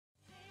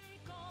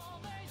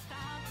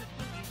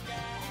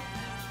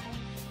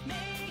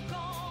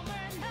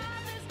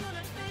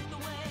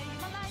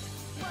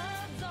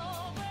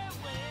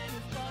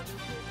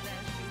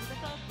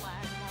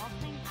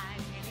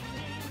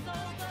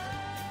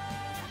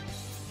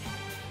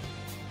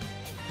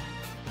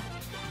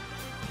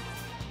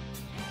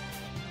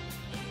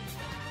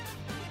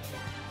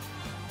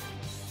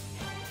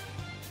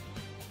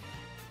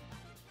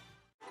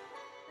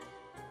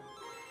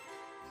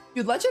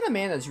Dude, Legend of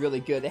Mana is really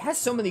good. It has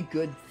so many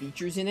good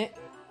features in it.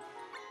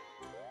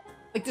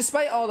 Like,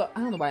 despite all the...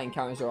 I don't know why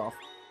encounters are off.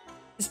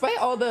 Despite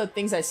all the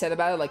things I said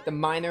about it, like the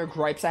minor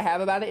gripes I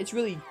have about it, it's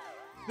really,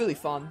 really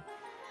fun.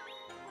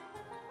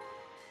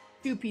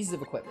 2 pieces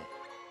of equipment.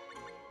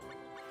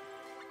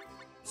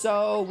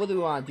 So, what do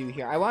we want to do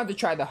here? I wanted to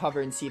try the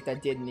hover and see if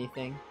that did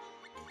anything.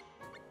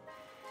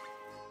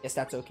 Guess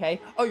that's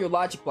okay. Oh, your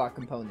logic block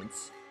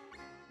components.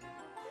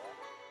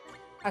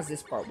 How does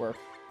this part work?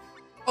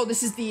 Oh,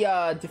 this is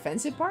the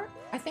defensive part,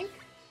 I think?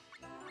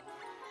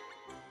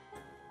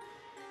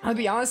 I'll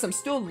be honest, I'm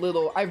still a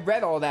little... I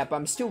read all that, but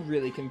I'm still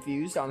really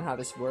confused on how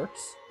this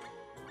works.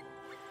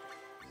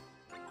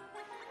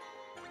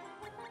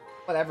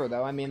 Whatever,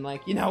 though. I mean,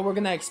 like, you know, we're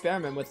gonna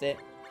experiment with it.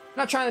 I'm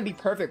not trying to be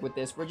perfect with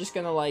this. We're just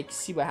gonna, like,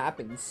 see what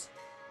happens.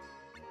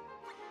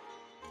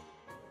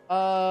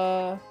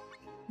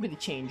 Maybe the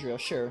chain drill,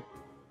 sure.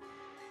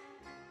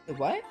 Wait,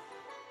 what?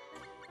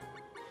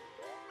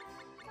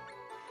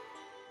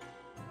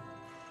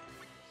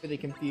 Really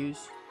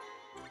confused.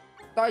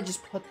 I thought I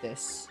just put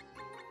this.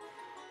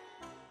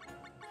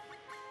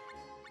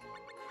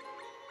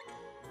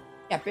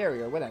 Yeah,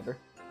 barrier, whatever.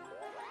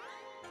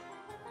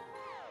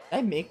 Did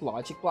I make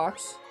logic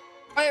blocks?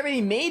 I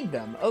already made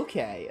them.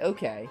 Okay,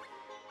 okay.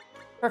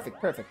 Perfect,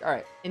 perfect.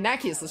 Alright. In that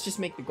case, let's just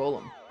make the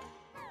golem.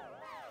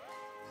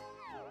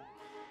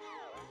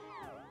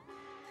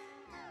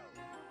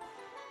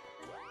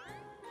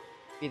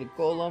 Be the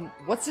golem.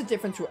 What's the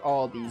difference with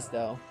all these,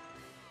 though?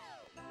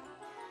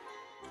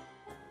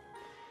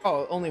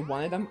 Oh, only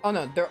one of them? Oh,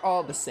 no, they're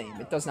all the same.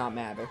 It does not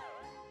matter.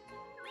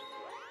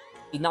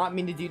 Did not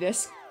mean to do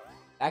this.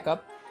 Back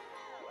up.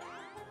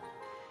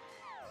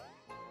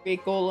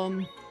 Create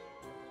golem.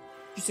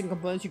 Choosing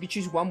components, you can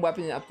choose 1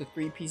 weapon and up to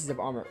 3 pieces of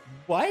armor.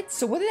 What?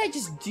 So what did I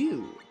just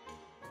do?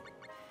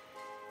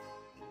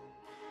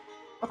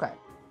 Okay.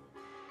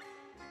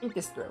 Think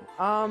this through.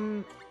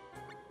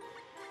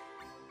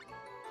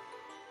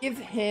 Give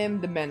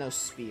him the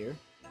Menosphere.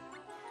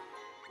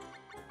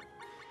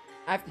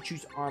 I have to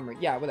choose armor.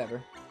 Yeah,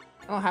 whatever.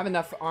 I don't have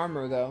enough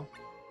armor, though.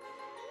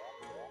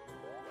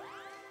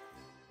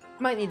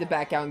 Might need to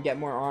back out and get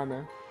more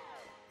armor.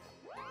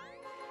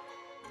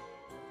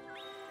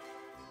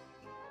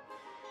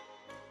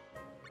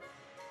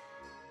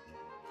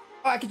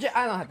 Oh, I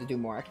don't have to do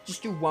more. I could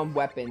just do 1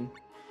 weapon.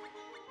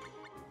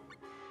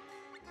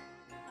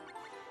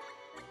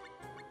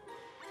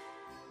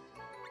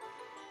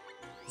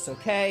 It's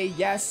okay.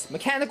 Yes.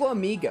 Mechanical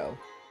Amigo.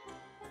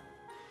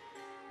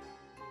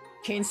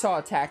 Chainsaw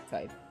attack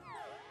type.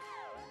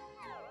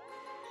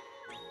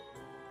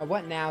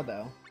 What now,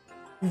 though?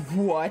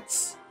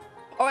 What?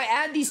 Oh, I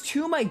add these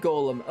to my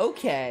golem.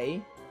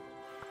 Okay.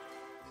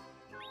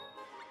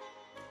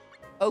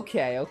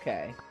 Okay,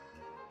 okay.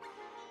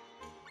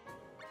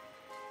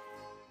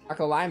 Not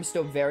gonna lie, I'm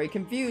still very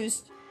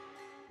confused.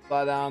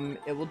 But,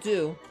 it will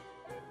do.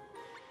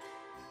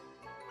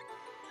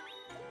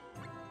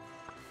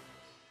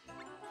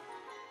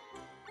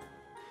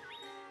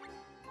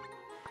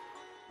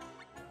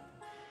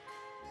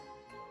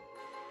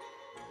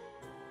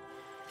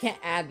 Can't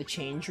add the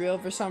chain drill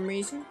for some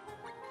reason.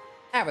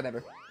 Ah,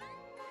 whatever.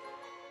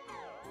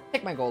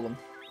 Take my golem.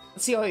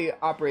 Let's see how he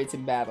operates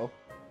in battle.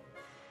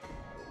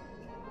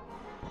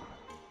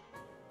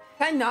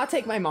 Can I not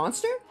take my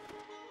monster?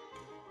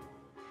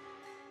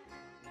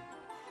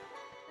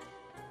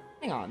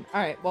 Hang on.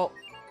 Alright, well...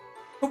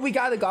 We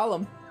got a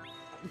golem.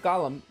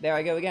 Golem. There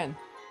I go again.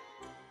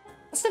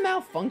 What's the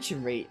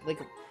malfunction rate? Like,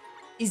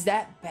 is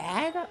that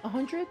bad?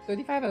 100?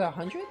 35 out of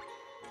 100?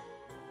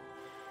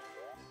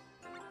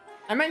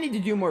 I might need to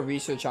do more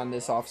research on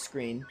this off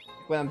screen.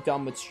 When I'm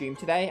done with stream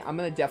today, I'm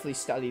gonna definitely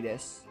study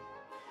this.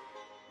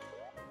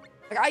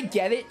 Like, I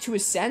get it to a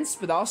sense,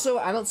 but also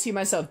I don't see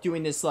myself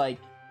doing this, like...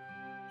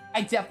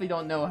 I definitely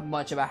don't know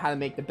much about how to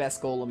make the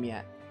best golem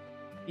yet.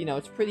 You know,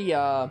 it's pretty,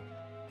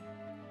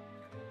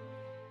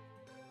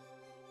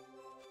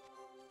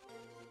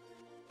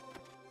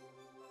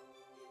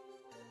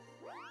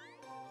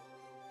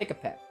 Take a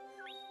pet.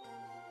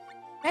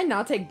 Can I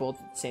not take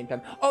both at the same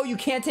time? Oh, you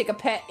can't take a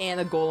pet and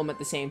a golem at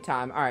the same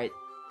time. Alright.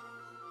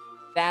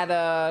 That,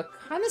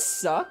 kind of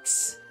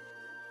sucks.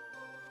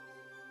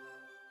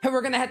 And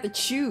we're gonna have to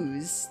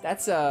choose.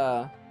 That's,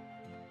 I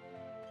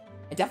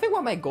definitely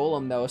want my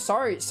golem, though.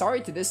 Sorry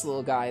to this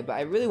little guy, but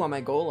I really want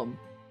my golem.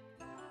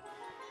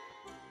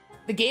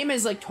 The game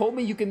has, like, told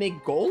me you can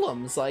make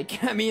golems.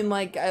 Like, I mean,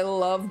 like, I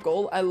love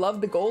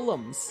the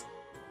golems.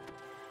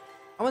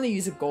 I want to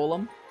use a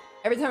golem.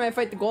 Every time I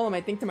fight the golem,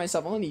 I think to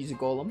myself, I want to use a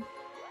golem.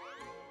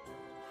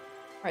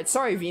 Alright,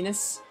 sorry,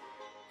 Venus.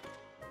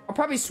 I'll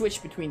probably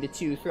switch between the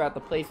two throughout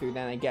the playthrough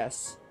then, I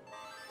guess.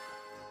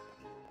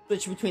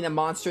 Switch between a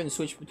monster and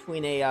switch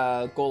between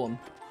a, golem.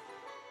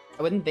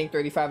 I wouldn't think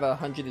 35 out of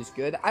 100 is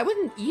good. I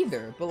wouldn't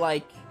either, but,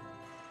 like...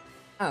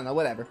 I don't know,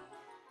 whatever.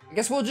 I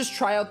guess we'll just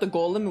try out the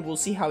golem and we'll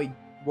see how he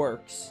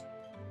works.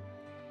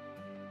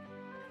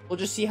 We'll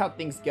just see how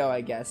things go,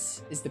 I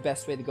guess, is the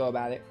best way to go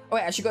about it. Oh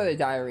wait, I should go to the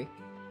diary.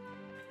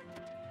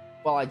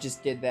 Well, I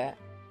just did that.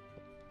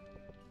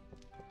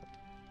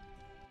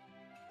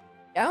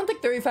 Yeah, I don't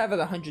think 35 out of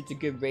 100 is a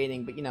good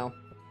rating, but you know.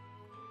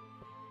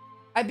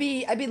 I'd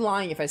be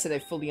lying if I said I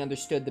fully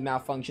understood the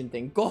malfunction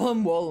thing.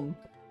 Golem Wolem.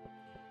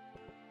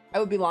 I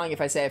would be lying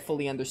if I say I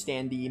fully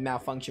understand the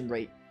malfunction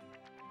rate.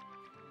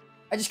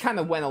 I just kind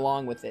of went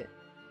along with it.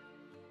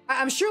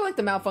 I'm sure, like,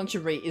 the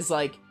malfunction rate is,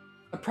 like,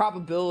 a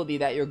probability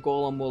that your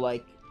golem will,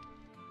 like,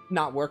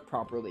 not work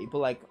properly. But,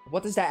 like,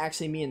 what does that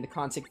actually mean in the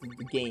context of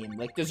the game?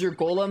 Like, does your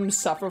golem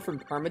suffer from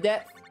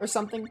permadeath or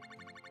something?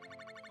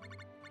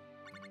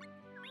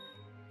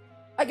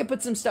 I could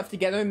put some stuff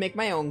together and make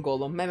my own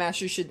golem. My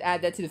master should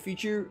add that to the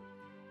future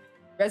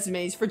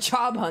resumes for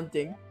job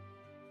hunting.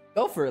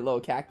 Go for it, little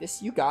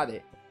cactus. You got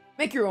it.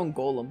 Make your own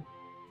golem.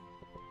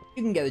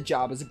 You can get a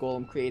job as a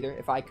golem creator,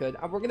 if I could.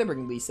 We're gonna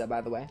bring Lisa,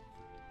 by the way.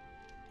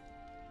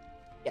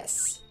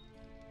 Yes.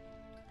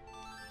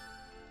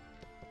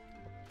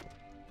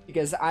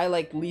 Because I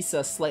like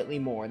Lisa slightly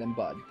more than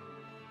Bud.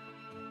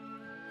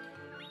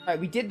 Alright,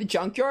 we did the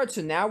junkyard,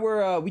 so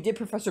now we did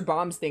Professor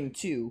Bomb's thing,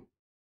 too.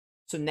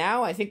 So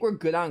now, I think we're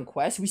good on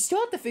quest. We still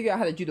have to figure out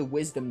how to do the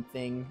wisdom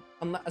thing.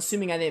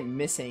 Assuming I didn't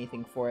miss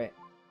anything for it.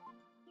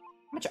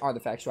 How much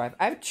artifacts do I have?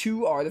 I have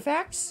 2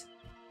 artifacts.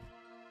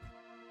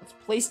 Let's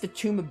place the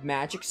Tomb of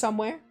Magic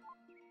somewhere.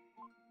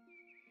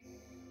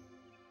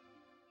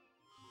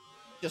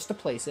 Just to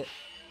place it.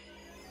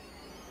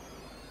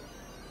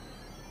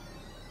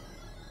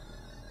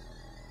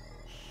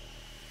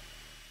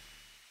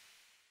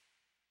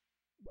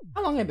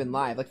 How long have I been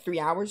live? Like 3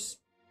 hours?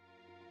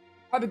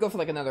 Probably go for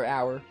like another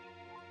hour.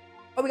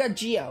 Oh, we got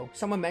Geo.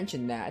 Someone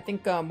mentioned that. I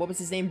think, what was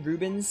his name?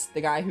 Rubens?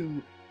 The guy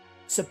who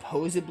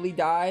supposedly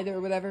died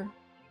or whatever.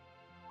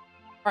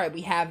 Alright,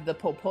 we have the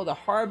Polpota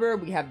Harbor.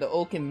 We have the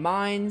Olkin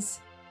Mines.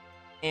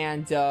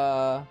 And,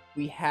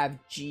 we have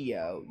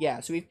Geo. Yeah,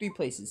 so we have 3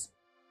 places.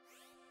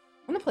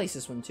 I'm gonna place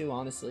this one too,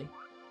 honestly.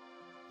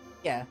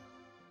 Yeah.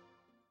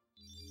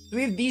 So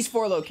we have these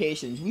 4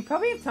 locations. We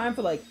probably have time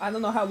for, like, I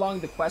don't know how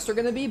long the quests are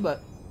gonna be,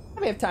 but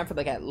probably have time for,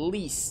 like, at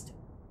least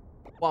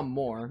 1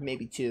 more,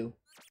 maybe 2.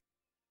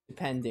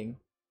 Depending.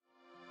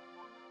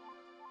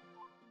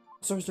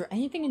 So is there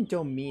anything in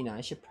Domina?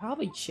 I should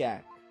probably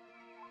check.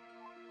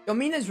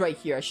 Domina's right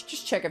here. I should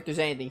just check if there's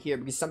anything here,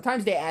 because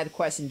sometimes they add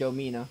quests in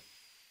Domina.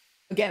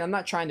 Again, I'm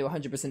not trying to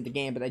 100% the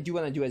game, but I do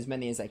want to do as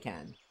many as I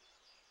can.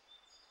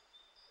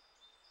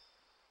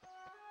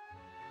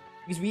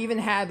 Because we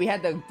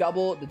had the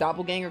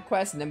doppelganger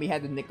quest, and then we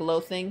had the Niccolo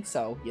thing,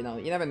 so, you know,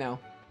 you never know.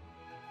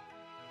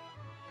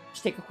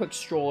 Just take a quick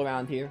stroll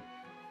around here.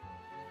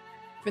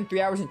 It's been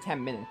 3 hours and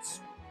 10 minutes.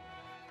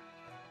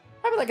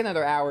 Probably like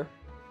another hour.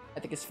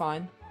 I think it's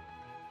fine.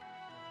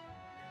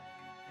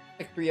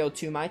 Like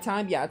 3:02 my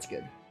time? Yeah, it's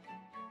good.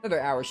 Another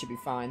hour should be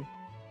fine.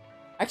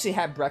 I actually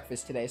had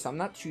breakfast today, so I'm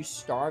not too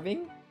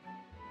starving.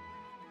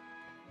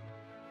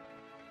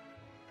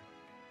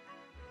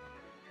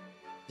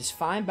 It's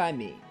fine by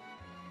me.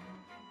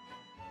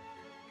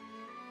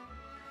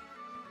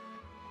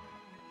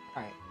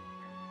 Alright.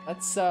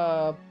 Let's,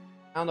 I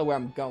don't know where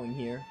I'm going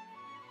here.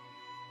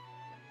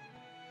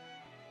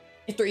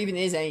 If there even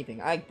is anything.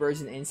 I like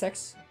birds and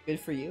insects. Good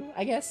for you,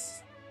 I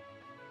guess.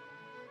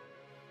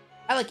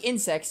 I like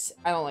insects.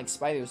 I don't like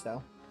spiders,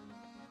 though.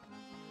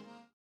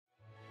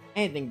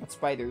 Anything but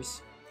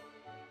spiders.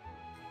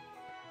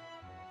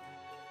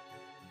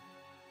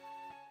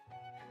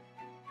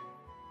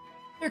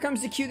 Here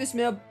comes the cutest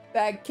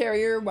mailbag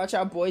carrier. Watch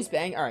out, boys.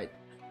 Bang. Alright.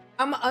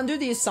 I'm under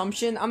the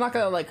assumption I'm not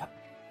gonna, like,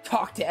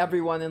 talk to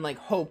everyone and, like,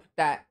 hope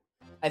that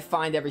I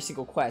find every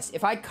single quest.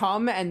 If I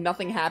come and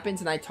nothing happens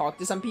and I talk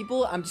to some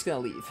people, I'm just gonna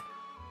leave.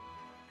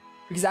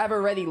 Because I've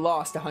already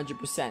lost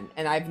 100%,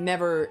 and I've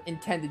never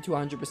intended to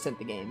 100%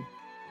 the game.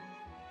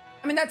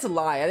 I mean, that's a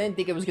lie. I didn't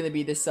think it was gonna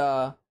be this,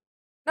 not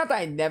that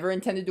I never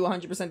intended to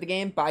 100% the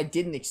game, but I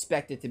didn't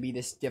expect it to be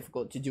this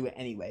difficult to do it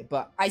anyway.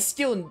 But I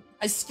still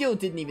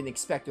didn't even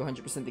expect to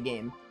 100% the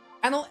game.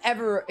 I don't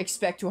ever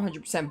expect to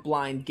 100%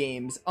 blind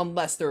games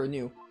unless they're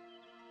new.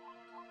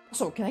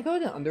 Also, can I go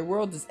to the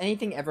Underworld? Does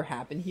anything ever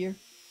happen here?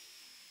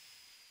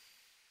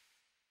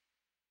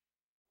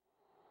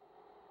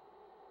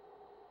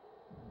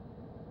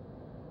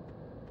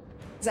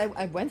 Because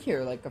I went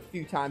here like a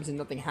few times and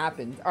nothing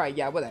happened. Alright,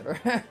 yeah, whatever.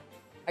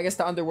 I guess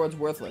the Underworld's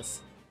worthless.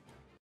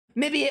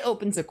 Maybe it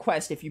opens a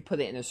quest if you put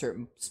it in a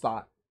certain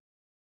spot.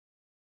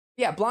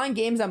 Yeah, blind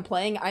games I'm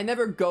playing, I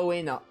never go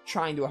in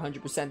trying to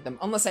 100% them.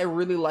 Unless I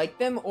really like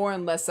them, or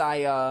unless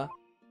I,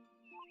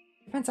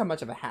 depends how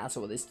much of a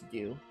hassle it is to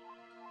do.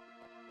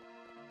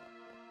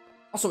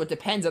 Also, it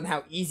depends on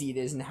how easy it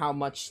is and how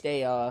much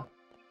they, how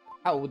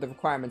the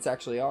requirements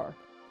actually are.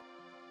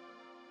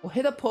 We'll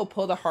hit up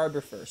Polpota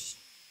Harbor first.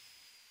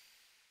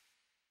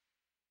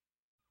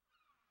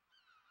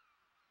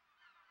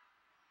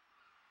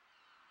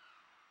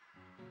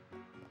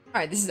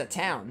 Alright, this is a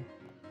town.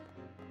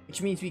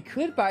 Which means we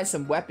could buy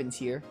some weapons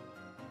here.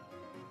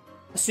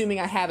 Assuming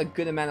I have a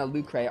good amount of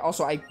loot crate.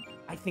 Also, I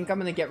think I'm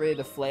gonna get rid of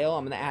the flail.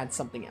 I'm gonna add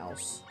something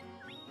else.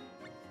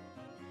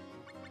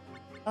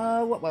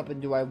 What weapon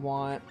do I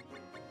want?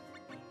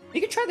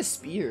 We could try the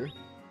spear.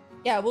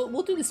 Yeah,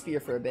 we'll do the spear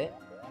for a bit.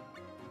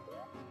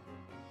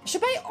 I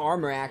should buy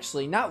armor,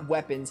 actually, not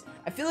weapons.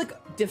 I feel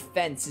like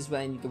defense is what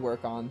I need to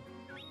work on.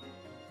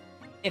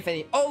 If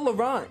any. Oh,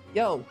 Laurent!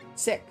 Yo,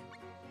 sick.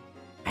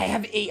 I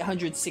have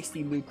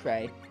 860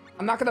 lucre.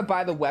 I'm not gonna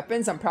buy the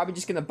weapons. I'm probably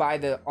just gonna buy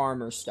the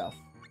armor stuff.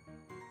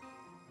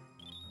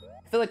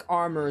 I feel like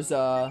armor's,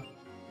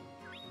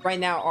 right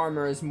now,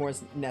 armor is more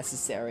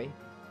necessary.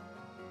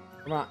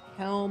 Laurent,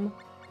 helm.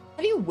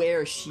 How do you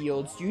wear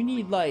shields? Do you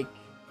need, like...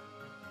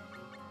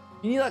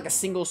 You need, like, a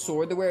single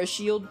sword to wear a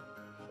shield?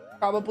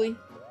 Probably.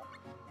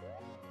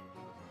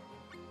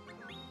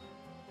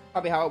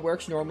 Probably how it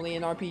works normally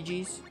in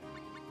RPGs.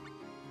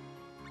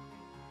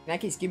 In that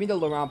case, give me the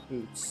Laurent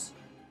boots.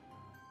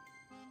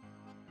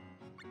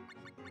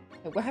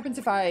 What happens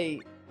if I...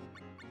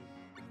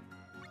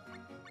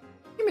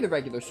 Give me the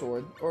regular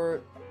sword.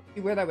 Or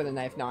you wear that with a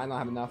knife? No, I don't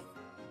have enough.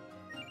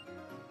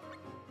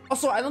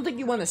 Also, I don't think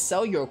you want to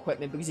sell your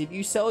equipment, because if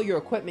you sell your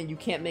equipment, you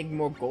can't make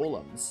more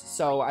golems.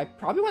 So I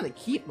probably want to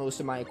keep most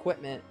of my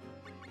equipment.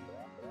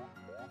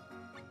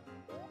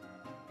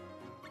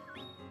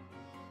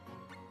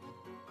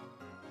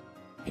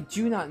 I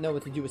do not know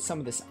what to do with some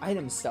of this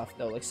item stuff,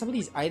 though. Like, some of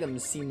these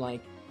items seem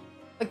like...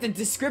 Like, the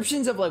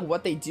descriptions of, like,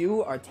 what they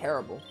do are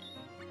terrible.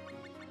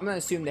 I'm gonna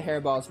assume the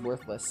hairball is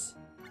worthless.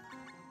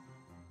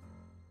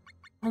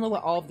 I don't know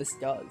what all of this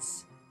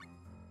does.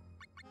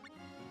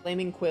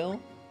 Flaming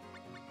Quill?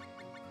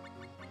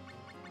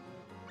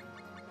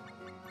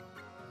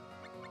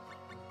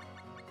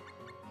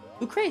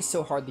 Lucre is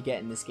so hard to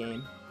get in this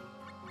game.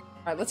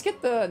 Alright, let's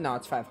get the... No,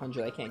 it's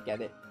 500. I can't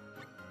get it.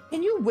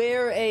 Can you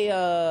wear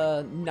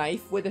a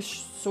knife with a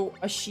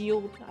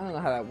shield? I don't know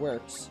how that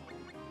works.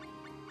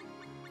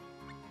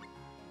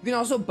 You can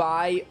also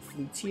buy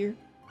flutes here.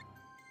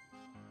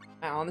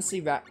 I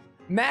honestly...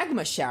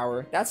 Magma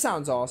Shower. That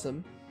sounds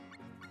awesome.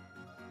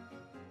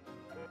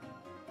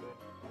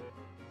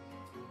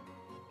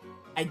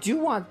 I do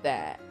want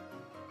that.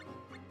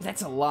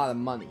 That's a lot of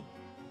money.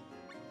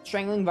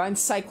 Strangling Vine,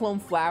 Cyclone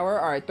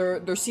Flower. Alright,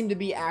 there seem to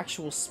be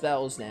actual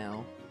spells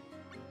now.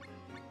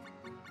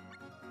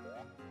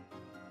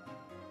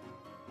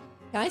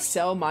 Can I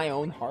sell my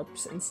own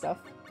harps and stuff?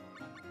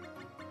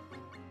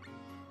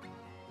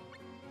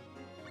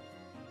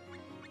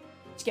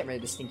 Just get rid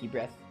of the stinky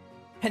breath.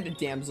 And the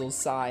damsel's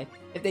sigh.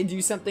 If they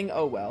do something,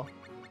 oh well.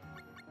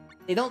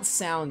 They don't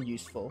sound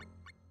useful.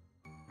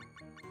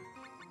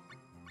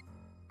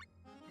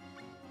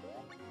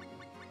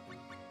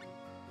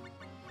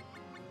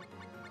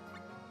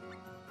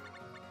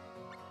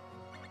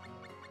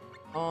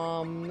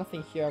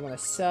 Nothing here I want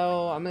to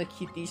sell. I'm gonna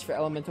keep these for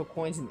elemental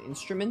coins and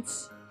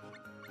instruments.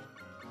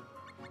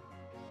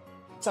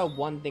 Sell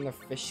one thing of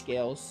fish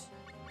scales.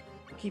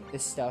 I'll keep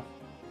this stuff.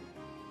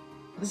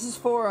 This is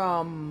for,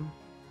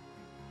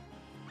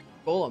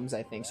 golems,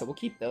 I think, so we'll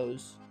keep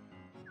those.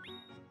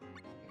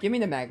 Give me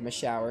the magma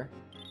shower.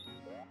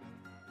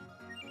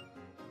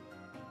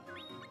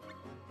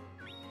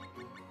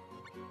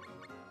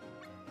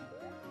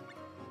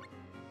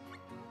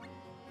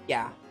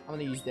 Yeah, I'm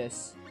gonna use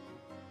this.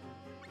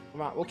 Come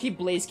on, we'll keep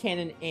blaze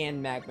cannon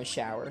and magma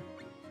shower.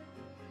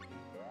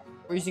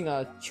 We're using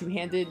a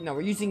two-handed... No,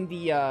 we're using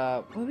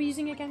the, what are we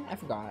using again? I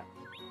forgot.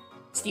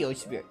 Steel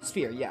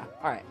spear, yeah.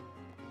 Alright.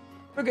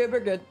 We're good, we're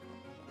good.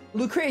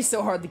 Lucre is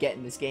so hard to get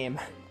in this game.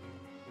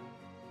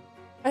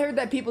 I heard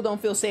that people don't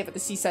feel safe at the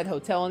Seaside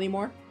Hotel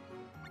anymore.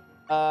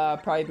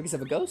 Probably because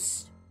of a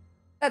ghost?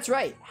 That's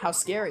right, how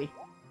scary.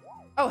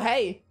 Oh,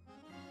 hey!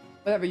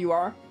 Whatever you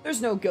are,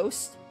 there's no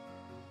ghost.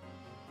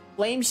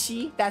 Flame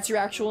She, that's your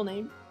actual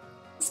name?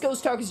 This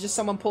ghost talk is just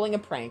someone pulling a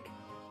prank.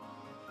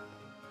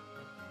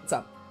 What's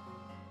up?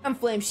 I'm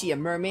Flame She, a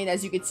mermaid,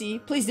 as you can see.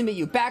 Pleased to meet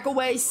you. Back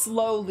away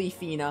slowly,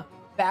 Fina.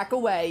 Back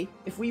away.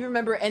 If we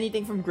remember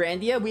anything from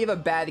Grandia, we have a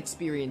bad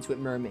experience with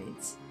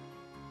mermaids.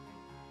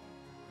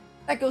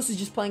 That ghost is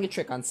just playing a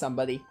trick on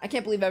somebody. I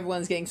can't believe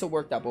everyone's getting so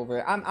worked up over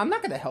it. I'm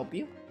not gonna help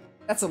you.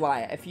 That's a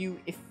lie. If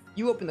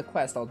you open the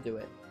quest, I'll do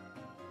it.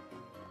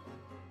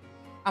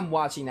 I'm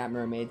watching that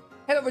mermaid.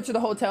 Head over to the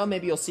hotel,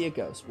 maybe you'll see a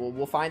ghost.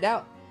 We'll find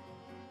out.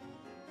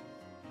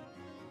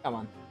 Come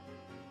on.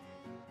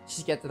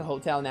 Just get to the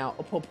hotel now.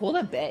 Oh,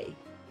 Polpota Bay.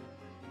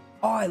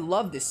 Oh, I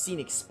love this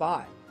scenic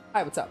spot.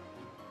 Hi, what's up?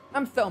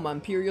 I'm Thelma,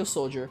 Imperial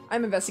Soldier.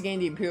 I'm investigating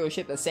the Imperial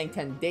ship that sank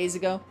 10 days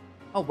ago.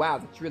 Oh, wow,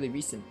 that's really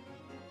recent.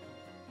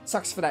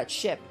 Sucks for that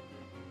ship.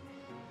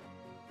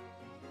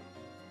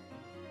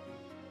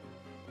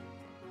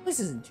 This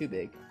isn't too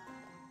big.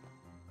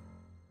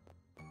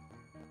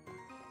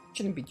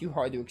 Shouldn't be too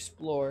hard to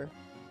explore.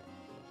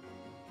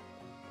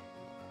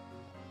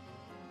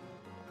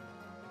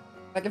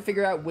 I can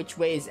figure out which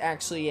way is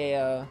actually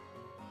a,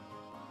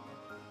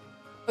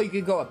 Oh, you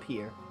could go up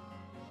here.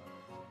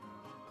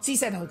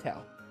 Seaside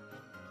Hotel.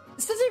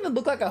 This doesn't even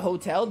look like a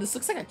hotel. This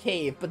looks like a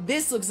cave, but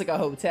this looks like a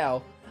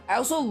hotel. I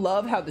also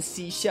love how the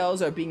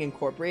seashells are being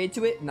incorporated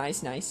to it.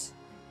 Nice, nice.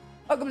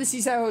 Welcome to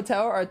Seaside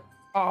Hotel.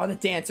 Oh, the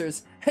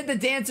dancers. The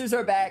dancers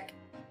are back.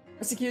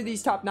 Our security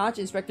is top-notch.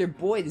 Inspector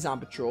Boyd is on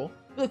patrol.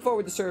 We look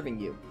forward to serving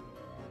you.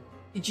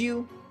 Did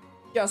you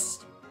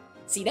just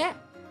see that?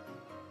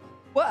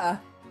 What?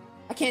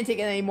 I can't take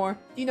it anymore.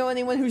 Do you know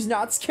anyone who's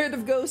not scared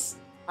of ghosts?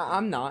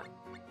 I'm not.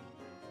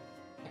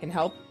 I can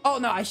help. Oh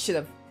no, I should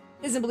have.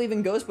 He doesn't believe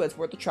in ghosts, but it's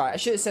worth a try. I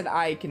should have said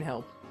I can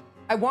help.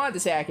 I wanted to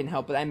say I can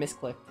help, but I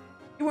misclicked.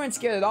 You weren't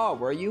scared at all,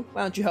 were you?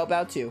 Why don't you help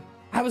out too?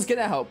 I was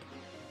gonna help.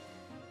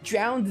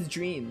 Drowned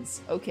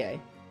dreams. Okay.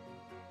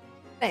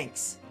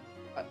 Thanks.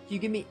 Can you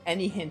give me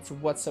any hints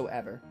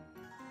whatsoever?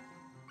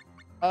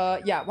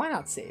 Yeah, why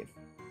not save?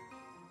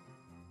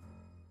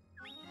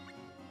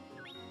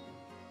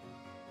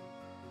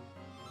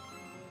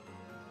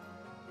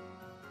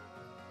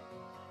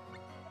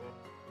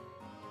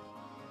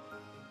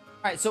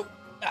 Alright, so,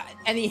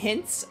 any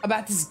hints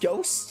about this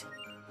ghost?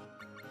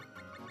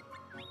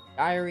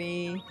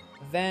 Diary,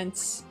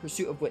 events,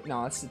 pursuit of wit.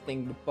 No, that's the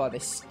thing, but I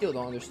still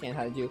don't understand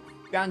how to do.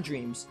 Drowned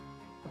dreams.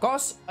 A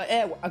ghost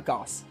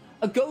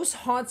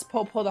haunts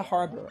Polpota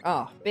Harbor.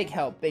 Ah, big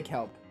help, big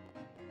help.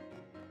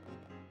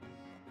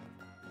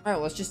 Alright,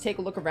 well, let's just take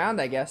a look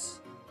around, I guess.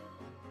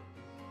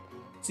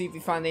 See if we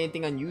find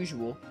anything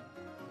unusual.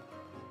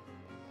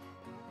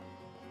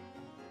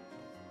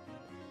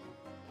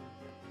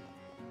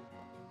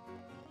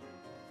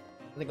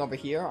 I think over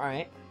here,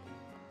 alright.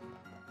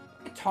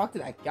 I talk to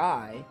that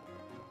guy.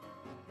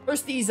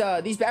 First, these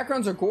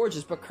backgrounds are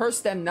gorgeous, but curse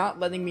them not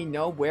letting me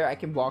know where I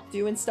can walk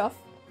to and stuff.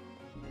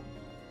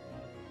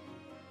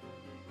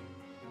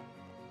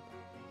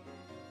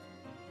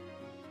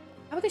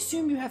 I would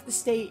assume you have to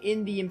stay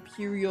in the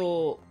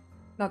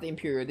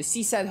the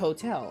Seaside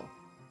Hotel.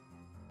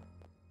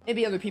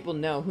 Maybe other people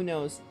know, who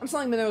knows? I'm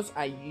selling minerals.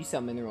 You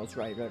sell minerals,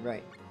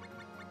 right.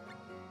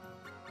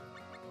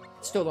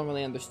 Still don't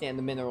really understand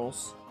the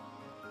minerals.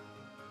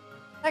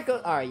 That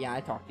goes. Alright, yeah,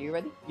 I talked to you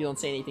already. You don't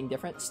say anything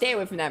different. Stay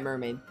away from that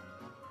mermaid.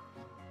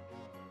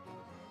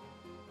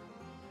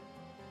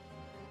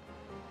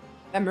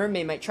 That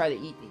mermaid might try to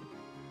eat me.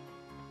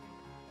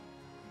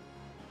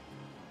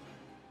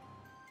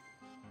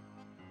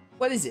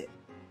 What is it?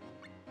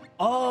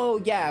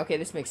 Oh, yeah, okay,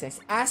 this makes sense.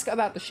 Ask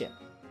about the ship.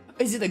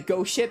 Is it a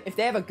ghost ship? If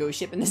they have a ghost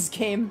ship in this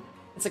game,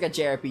 it's like a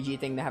JRPG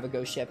thing to have a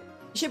ghost ship.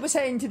 The ship was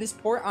heading to this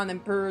port on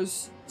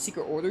Emperor's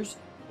secret orders.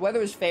 The weather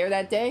was fair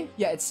that day,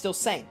 yeah, it still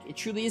sank. It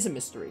truly is a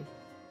mystery.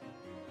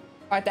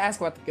 I have to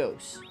ask about the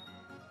ghost.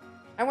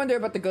 I wonder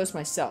about the ghost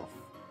myself.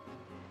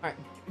 Alright,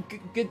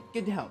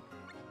 good help.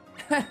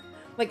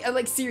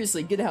 like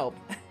seriously, good help.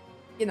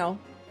 You know.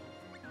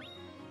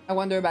 I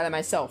wonder about it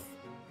myself.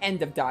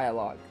 End of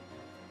dialogue.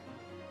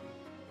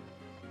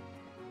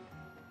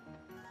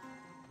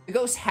 The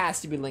ghost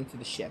has to be linked to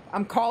the ship.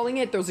 I'm calling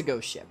it, there's a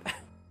ghost ship.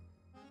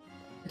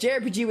 A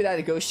JRPG without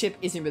a ghost ship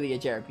isn't really a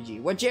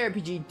JRPG. What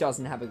JRPG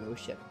doesn't have a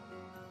ghost ship?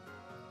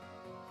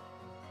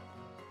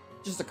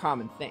 Just a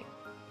common thing.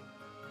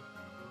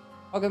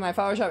 Welcome to my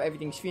flower shop.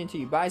 Everything's free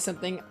until you buy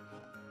something.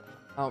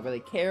 I don't really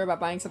care about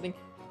buying something.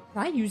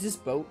 Can I use this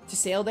boat to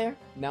sail there?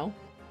 No.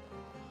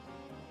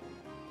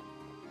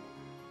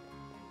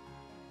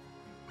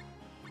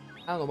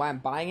 I don't know why I'm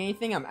buying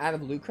anything. I'm out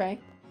of lucre.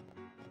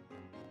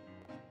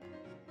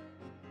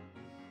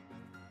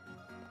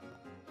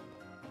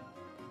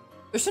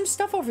 There's some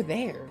stuff over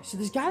there, so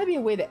there's gotta be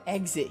a way to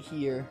exit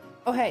here.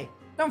 Oh, hey,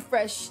 don't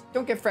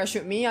get fresh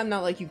with me. I'm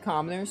not like you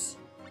commoners.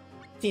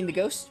 Seen the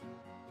ghost?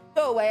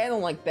 Go away, I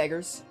don't like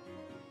beggars.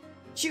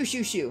 Shoo,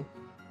 shoo, shoo.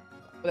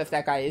 What if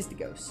that guy is the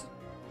ghost?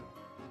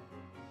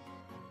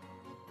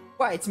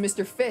 Why, it's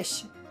Mr.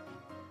 Fish.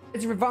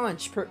 It's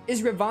Revanche.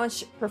 Is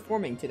Revanche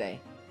performing today?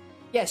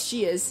 Yes,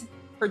 she is.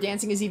 Her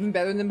dancing is even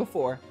better than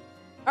before.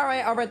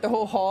 Alright, I'll rent the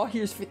whole hall.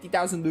 Here's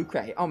 50,000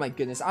 lucre. Oh my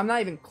goodness, I'm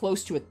not even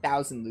close to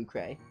 1,000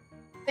 lucre.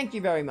 Thank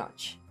you very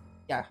much.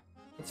 Yeah,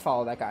 let's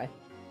follow that guy.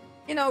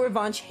 You know,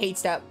 Revanche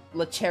hates that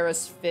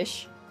lecherous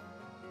fish.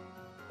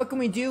 What can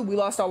we do? We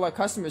lost all our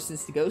customers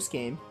since the ghost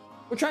came.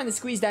 We're trying to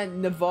squeeze that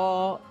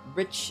Naval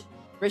rich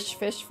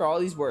fish for all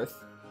he's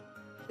worth.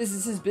 This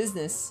is his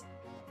business.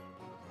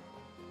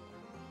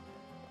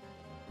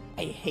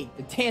 I hate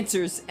the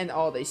dancers and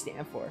all they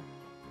stand for.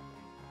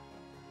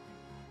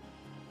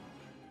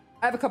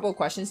 I have a couple of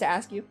questions to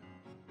ask you.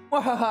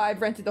 Wahaha,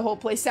 I've rented the whole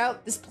place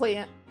out. This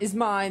plant is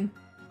mine.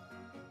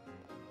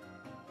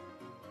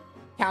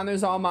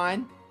 Counter's all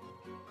mine.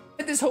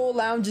 But this whole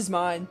lounge is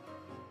mine.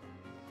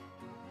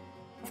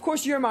 Of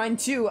course you're mine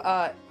too,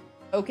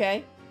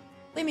 okay.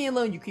 Leave me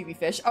alone, you creepy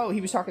fish. Oh, he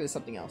was talking to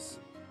something else.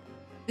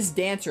 This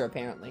dancer,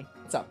 apparently.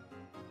 What's up?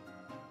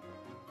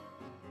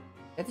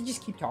 I have to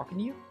just keep talking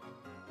to you?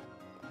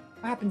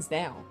 What happens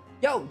now?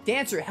 Yo,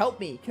 dancer, help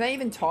me. Can I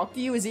even talk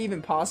to you? Is it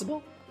even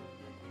possible?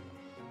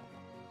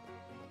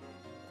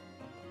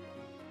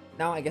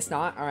 No, I guess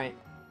not. Alright.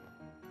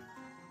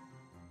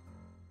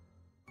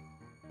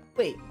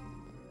 Wait.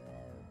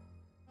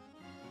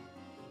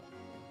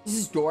 Does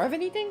this door have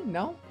anything?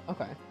 No?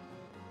 Okay.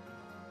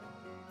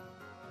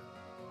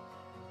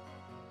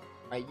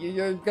 Alright,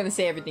 you're gonna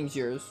say everything's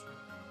yours.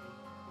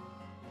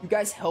 You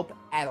guys help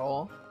at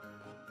all?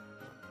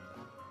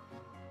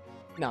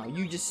 No,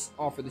 you just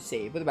offer the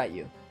save. What about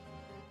you?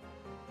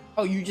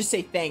 Oh, you just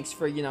say thanks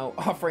for, you know,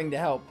 offering to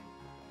help.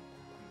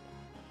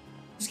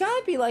 There's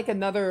gotta be like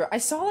another... I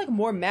saw like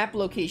more map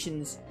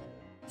locations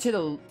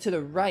to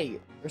the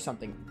right or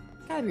something.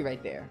 It's gotta be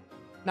right there.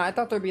 No, I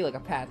thought there'd be like a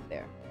path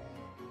there.